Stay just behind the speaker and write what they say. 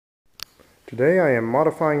Today I am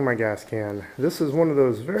modifying my gas can. This is one of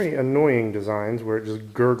those very annoying designs where it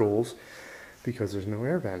just gurgles because there's no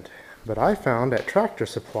air vent. But I found at Tractor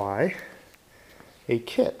Supply a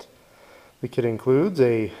kit. The kit includes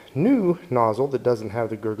a new nozzle that doesn't have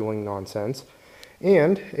the gurgling nonsense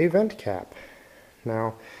and a vent cap.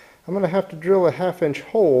 Now I'm going to have to drill a 1/2-inch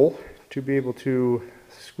hole to be able to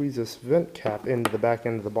squeeze this vent cap into the back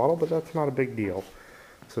end of the bottle, but that's not a big deal.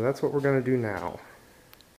 So that's what we're going to do now.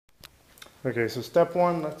 Okay, so step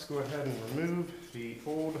one, let's go ahead and remove the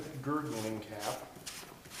old gurgling cap.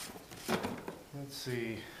 Let's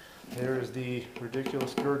see, there is the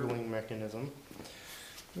ridiculous gurgling mechanism.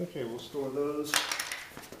 Okay, we'll store those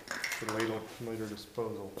for later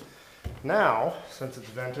disposal. Now, since it's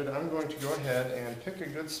vented, I'm going to go ahead and pick a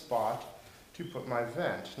good spot to put my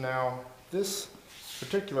vent. Now, this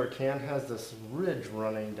particular can has this ridge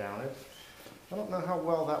running down it. I don't know how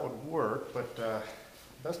well that would work, but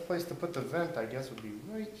best place to put the vent, I guess, would be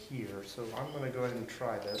right here. So I'm going to go ahead and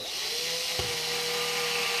try this.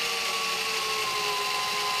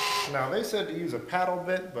 Now, they said to use a paddle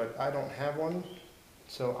bit, but I don't have one.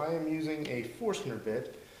 So I am using a Forstner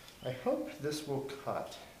bit. I hope this will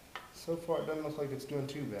cut. So far, it doesn't look like it's doing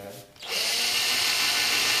too bad.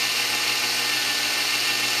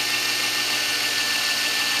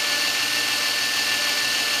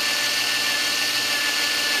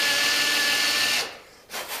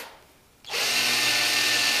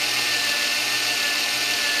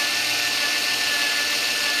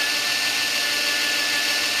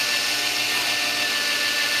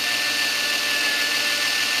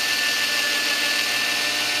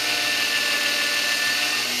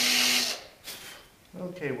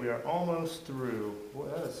 Okay, we are almost through. Boy,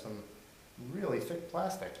 that is some really thick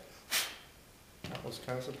plastic. That was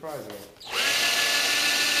kind of surprising.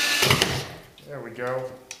 There we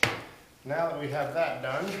go. Now that we have that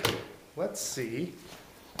done, let's see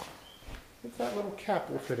if that little cap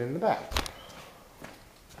will fit in the back.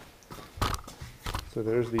 So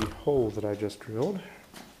there's the hole that I just drilled.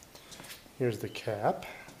 Here's the cap.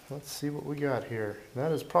 Let's see what we got here.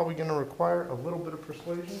 That is probably going to require a little bit of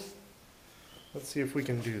persuasion. Let's see if we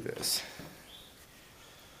can do this.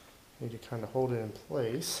 Need to kind of hold it in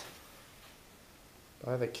place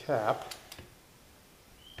by the cap.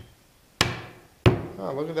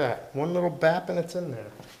 Oh, look at that. One little bap and it's in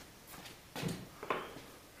there.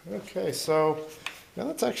 Okay, so now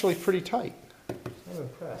that's actually pretty tight. I'm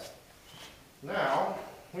impressed. Now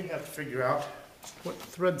we have to figure out what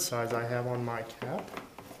thread size I have on my cap.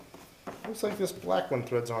 Looks like this black one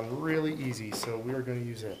threads on really easy, so we are going to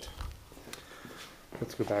use it.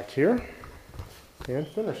 Let's go back here and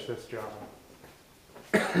finish this job.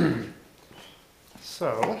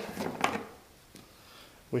 So,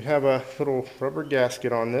 we have a little rubber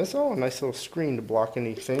gasket on this. Oh, a nice little screen to block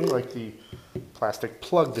anything like the plastic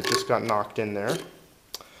plug that just got knocked in there.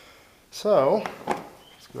 So,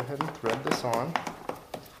 let's go ahead and thread this on.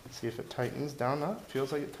 See if it tightens down. Oh,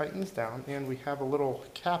 feels like it tightens down. And we have a little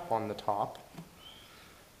cap on the top.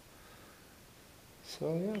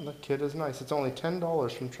 So yeah, the kit is nice. It's only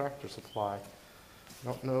 $10 from Tractor Supply. I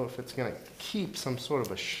don't know if it's going to keep some sort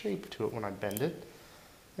of a shape to it when I bend it.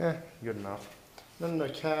 Good enough. Then the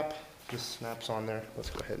cap just snaps on there. Let's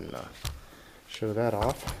go ahead and show that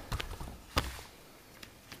off.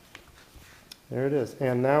 There it is.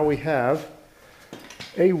 And now we have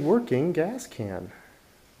a working gas can.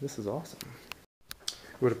 This is awesome.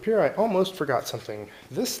 It would appear I almost forgot something.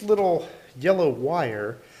 This little yellow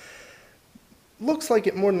wire looks like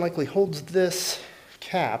it more than likely holds this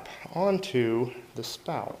cap onto the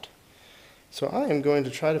spout. So I am going to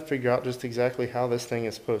try to figure out just exactly how this thing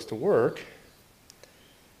is supposed to work.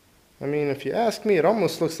 I mean, if you ask me, it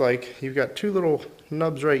almost looks like you've got two little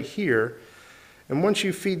nubs right here, and once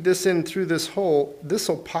you feed this in through this hole, this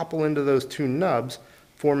will popple into those two nubs,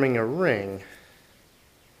 forming a ring.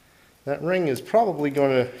 That ring is probably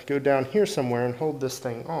going to go down here somewhere and hold this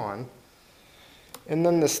thing on. And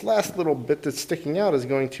then this last little bit that's sticking out is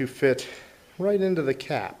going to fit right into the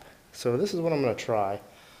cap. So this is what I'm going to try.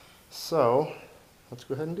 So let's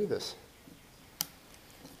go ahead and do this.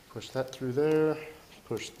 Push that through there,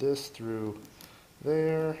 push this through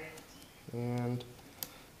there, and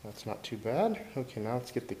that's not too bad. Okay, now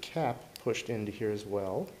let's get the cap pushed into here as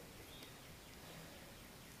well.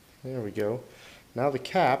 There we go. Now the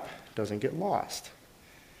cap doesn't get lost.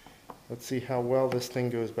 Let's see how well this thing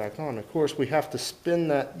goes back on. Of course, we have to spin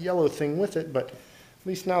that yellow thing with it, but at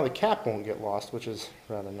least now the cap won't get lost, which is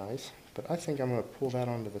rather nice. But I think I'm going to pull that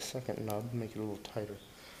onto the second nub, make it a little tighter.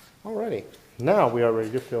 Alrighty, now we are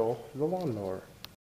ready to fill the lawnmower.